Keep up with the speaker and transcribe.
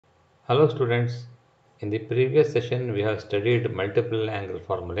Hello students, in the previous session we have studied multiple angle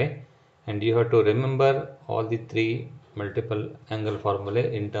formulae and you have to remember all the three multiple angle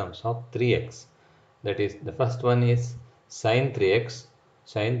formulae in terms of 3x. That is, the first one is sin 3x.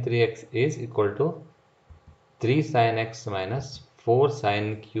 Sin 3x is equal to 3 sin x minus 4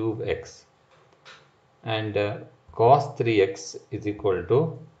 sin cube x, and cos 3x is equal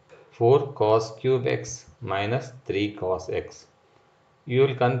to 4 cos cube x minus 3 cos x. You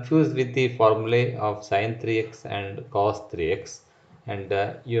will confuse with the formulae of sin 3x and cos 3x, and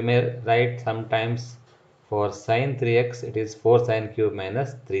you may write sometimes for sin 3x it is 4 sin cube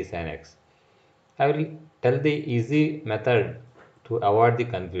minus 3 sin x. I will tell the easy method to avoid the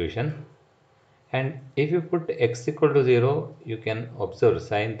confusion, and if you put x equal to 0, you can observe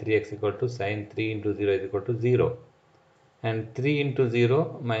sin 3x equal to sin 3 into 0 is equal to 0, and 3 into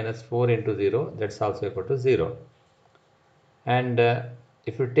 0 minus 4 into 0, that's also equal to 0. And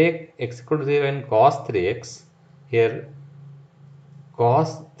if you take x equal to 0 in cos 3x, here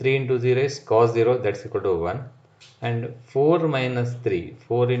cos 3 into 0 is cos 0, that's equal to 1, and 4 minus 3,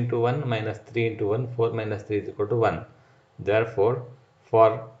 4 into 1 minus 3 into 1, 4 minus 3 is equal to 1. Therefore,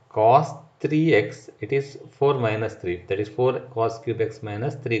 for cos 3x, it is 4 minus 3, that is 4 cos cube x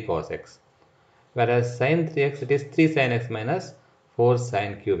minus 3 cos x. Whereas sin 3x, it is 3 sin x minus 4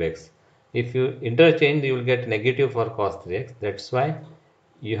 sin cube x. If you interchange, you will get negative for cos 3x. That's why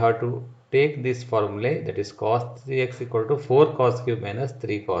you have to take this formula, that is cos 3x equal to 4 cos cube minus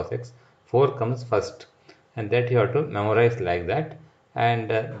 3 cos x. 4 comes first, and that you have to memorize like that, and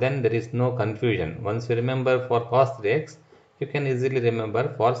then there is no confusion. Once you remember for cos 3x, you can easily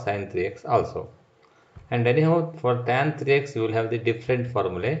remember for sin 3x also. And anyhow, for tan 3x, you will have the different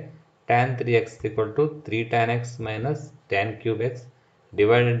formula. Tan 3x is equal to 3 tan x minus tan cube x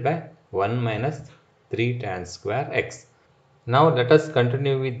divided by 1 minus 3 tan square x. Now let us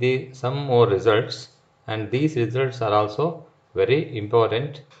continue with some more results, and these results are also very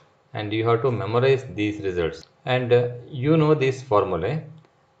important and you have to memorize these results. And you know this formula,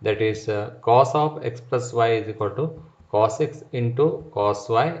 that is cos of x plus y is equal to cos x into cos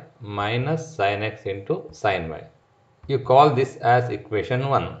y minus sin x into sin y. You call this as equation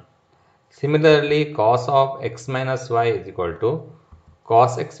 1. Similarly, cos of x minus y is equal to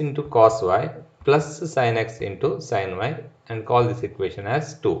cos x into cos y plus sin x into sin y, and call this equation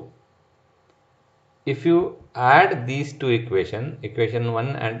as 2. If you add these two equations, equation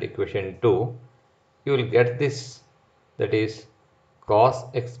 1 and equation 2, you will get this, that is cos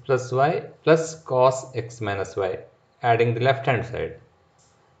x plus y plus cos x minus y, adding the left hand side.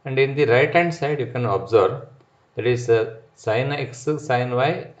 And in the right hand side, you can observe, that is sin x sin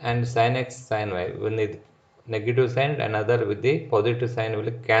y and sin x sin y. One with negative sign and another with the positive sign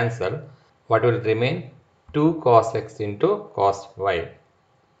will cancel. What will remain? 2 cos x into cos y.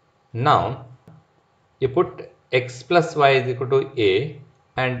 Now, you put x plus y is equal to a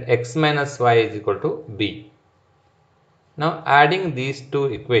and x minus y is equal to b. Now, adding these two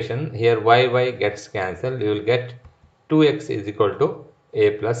equations, here y gets cancelled. You will get 2x is equal to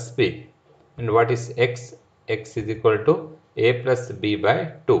a plus b. And what is x? X is equal to a plus b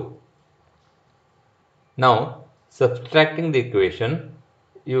by 2. Now, subtracting the equation,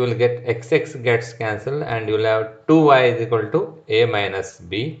 you will get xx gets cancelled and you will have 2y is equal to a minus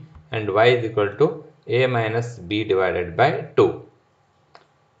b, and y is equal to a minus b divided by 2.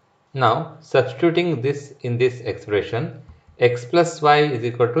 Now, substituting this in this expression, x plus y is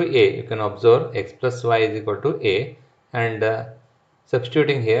equal to a. You can observe x plus y is equal to a, and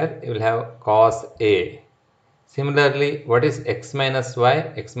substituting here, you will have cos a. Similarly, what is x minus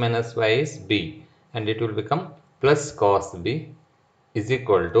y? X minus y is b, and it will become plus cos b is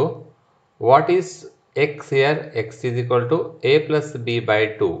equal to, what is x here? X is equal to a plus b by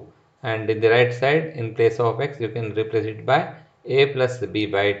 2, and in the right side, in place of x, you can replace it by a plus b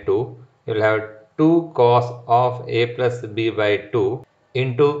by 2. You will have 2 cos of a plus b by 2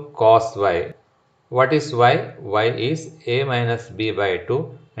 into cos y. What is y? Y is a minus b by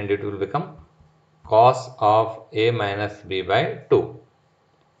 2, and it will become cos of a minus b by 2.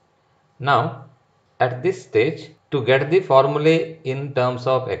 Now, at this stage, to get the formula in terms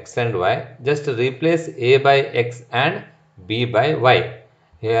of x and y, just replace a by x and b by y.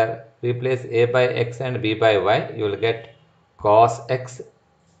 Here, replace a by x and b by y, you will get cos x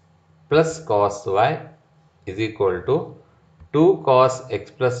plus cos y is equal to 2 cos x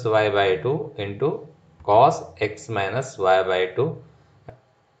plus y by 2 into cos x minus y by 2.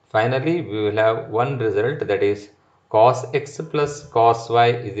 Finally, we will have one result, that is cos x plus cos y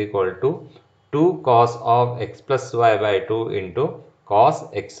is equal to 2 cos of x plus y by 2 into cos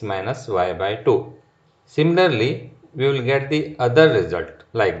x minus y by 2. Similarly, we will get the other result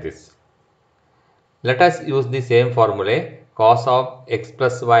like this. Let us use the same formulae. Cos of x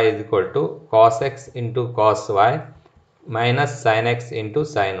plus y is equal to cos x into cos y minus sin x into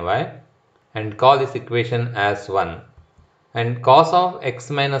sin y, and call this equation as 1. And cos of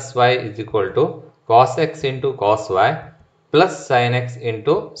x minus y is equal to cos x into cos y plus sin x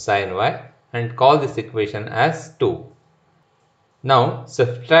into sin y, and call this equation as 2. Now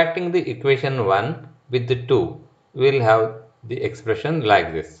subtracting the equation 1 with the 2, we will have the expression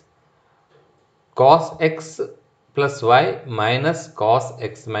like this: cos x plus y minus cos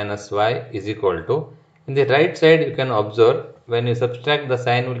x minus y is equal to, in the right side you can observe when you subtract the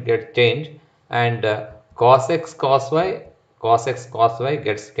sign will get changed, and cos x cos y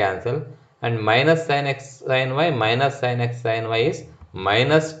gets cancelled, and minus sin x sin y minus sin x sin y is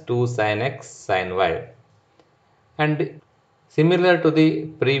minus 2 sin x sin y. And similar to the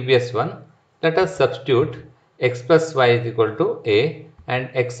previous one, let us substitute x plus y is equal to a and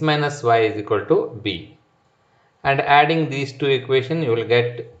x minus y is equal to b. And adding these two equations, you will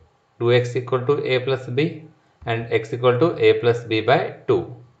get 2x equal to a plus b and x equal to a plus b by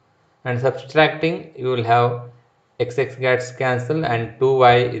 2. And subtracting, you will have x gets cancelled and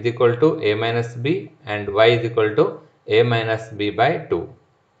 2y is equal to a minus b and y is equal to a minus b by 2.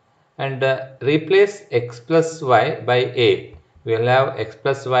 And replace x plus y by a. We will have x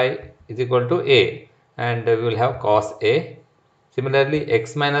plus y is equal to a, and we will have cos a. Similarly,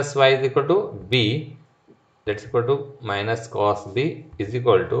 x minus y is equal to b, that's equal to minus cos b is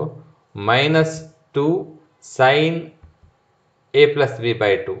equal to minus 2 sin a plus b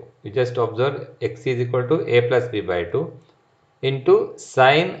by 2. You just observe x is equal to a plus b by 2 into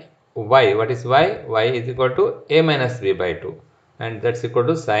sin y. What is y? Y is equal to a minus b by 2, and that's equal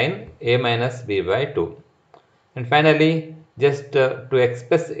to sin a minus b by 2. And finally, just to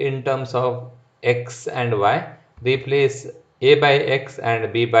express in terms of x and y, replace a by x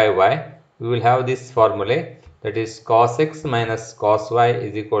and b by y. We will have this formula, that is cos x minus cos y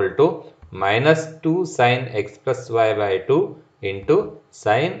is equal to minus 2 sin x plus y by 2 into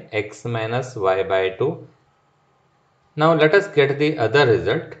sin x minus y by 2. Now let us get the other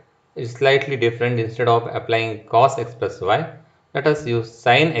result. It's slightly different. Instead of applying cos x plus y, let us use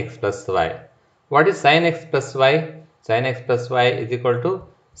sin x plus y. What is sin x plus y? Sin x plus y is equal to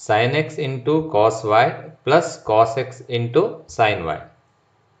sin x into cos y plus cos x into sin y.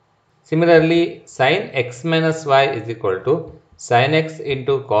 Similarly, sin x minus y is equal to sin x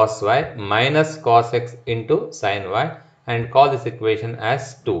into cos y minus cos x into sin y, and call this equation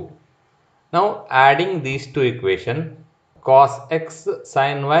as 2. Now adding these two equations, cos x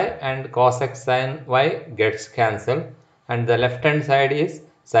sin y and cos x sin y gets cancelled, and the left hand side is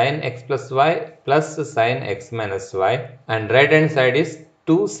sin x plus y plus sin x minus y, and right hand side is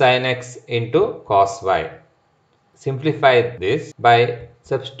 2 sin x into cos y. Simplify this by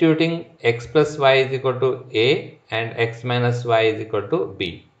substituting x plus y is equal to a and x minus y is equal to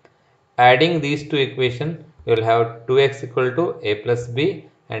b. Adding these two equations, you will have 2x equal to a plus b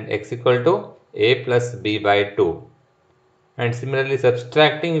and x equal to a plus b by 2. And similarly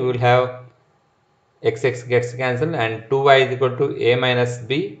subtracting, you will have x gets cancelled and 2y is equal to a minus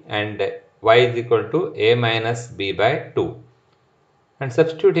b and y is equal to a minus b by 2. And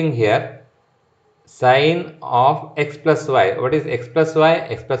substituting here, sin of x plus y. What is x plus y?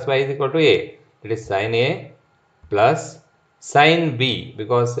 X plus y is equal to a. That is sin a plus sin b,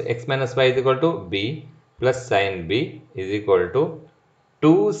 because x minus y is equal to b, plus sin b is equal to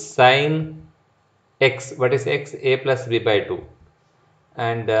 2 sin x. What is x? A plus b by 2,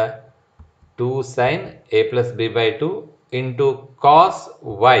 and 2 sin a plus b by 2 into cos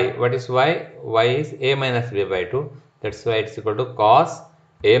y. What is y? Y is a minus b by 2. That's why it's equal to cos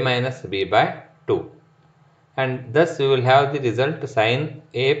a minus b by 2. And thus we will have the result sin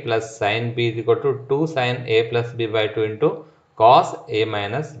a plus sin b is equal to 2 sin a plus b by 2 into cos a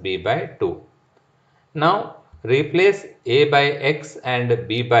minus b by 2. Now replace a by x and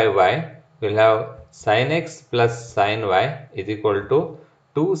b by y. We will have sin x plus sin y is equal to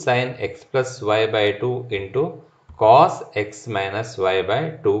 2 sin x plus y by 2 into cos x minus y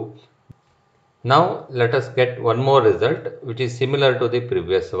by 2. Now let us get one more result which is similar to the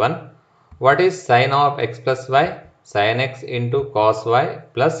previous one. What is sin of x plus y? Sin x into cos y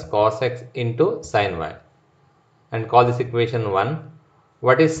plus cos x into sin y, and call this equation 1.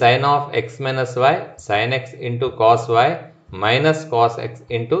 What is sin of x minus y? Sin x into cos y minus cos x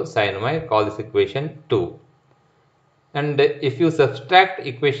into sin y, call this equation 2. And if you subtract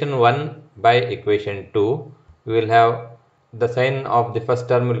equation 1 by equation 2, we will have the sign of the first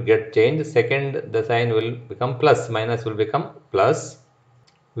term will get changed, second the sign will become plus, minus will become plus.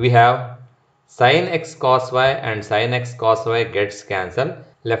 We have sin x cos y and sin x cos y gets cancelled.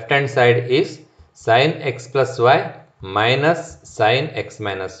 Left hand side is sin x plus y minus sin x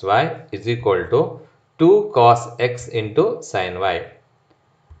minus y is equal to 2 cos x into sin y.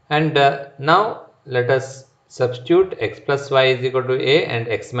 And now let us substitute x plus y is equal to a and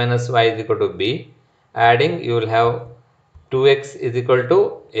x minus y is equal to b. Adding, you will have 2x is equal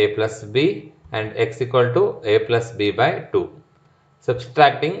to a plus b and x equal to a plus b by 2.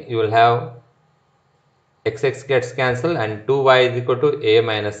 Subtracting, you will have x gets cancelled and 2y is equal to a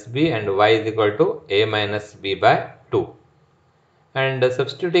minus b and y is equal to a minus b by 2. And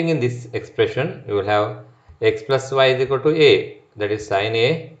substituting in this expression, you will have x plus y is equal to a, that is sin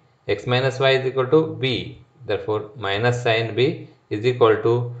a, x minus y is equal to b, therefore minus sin b is equal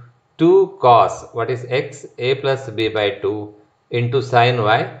to 2 cos, what is x, a plus b by 2 into sin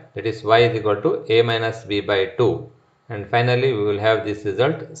y, that is y is equal to a minus b by 2. And finally, we will have this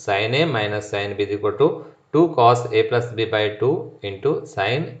result sin a minus sin b is equal to 2 cos a plus b by 2 into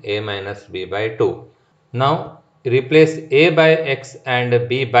sin a minus b by 2. Now, replace a by x and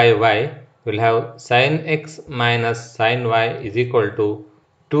b by y. We'll have sin x minus sin y is equal to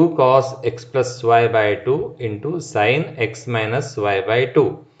 2 cos x plus y by 2 into sin x minus y by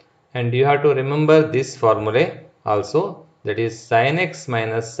 2. And you have to remember this formula also, that is sin x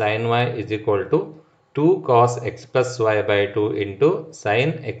minus sin y is equal to 2 cos x plus y by 2 into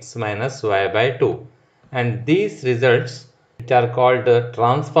sin x minus y by 2. And these results, which are called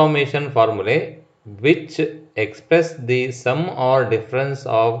transformation formulae, which express the sum or difference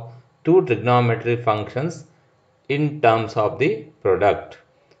of two trigonometry functions in terms of the product.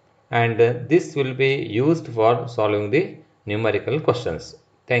 And this will be used for solving the numerical questions.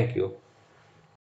 Thank you.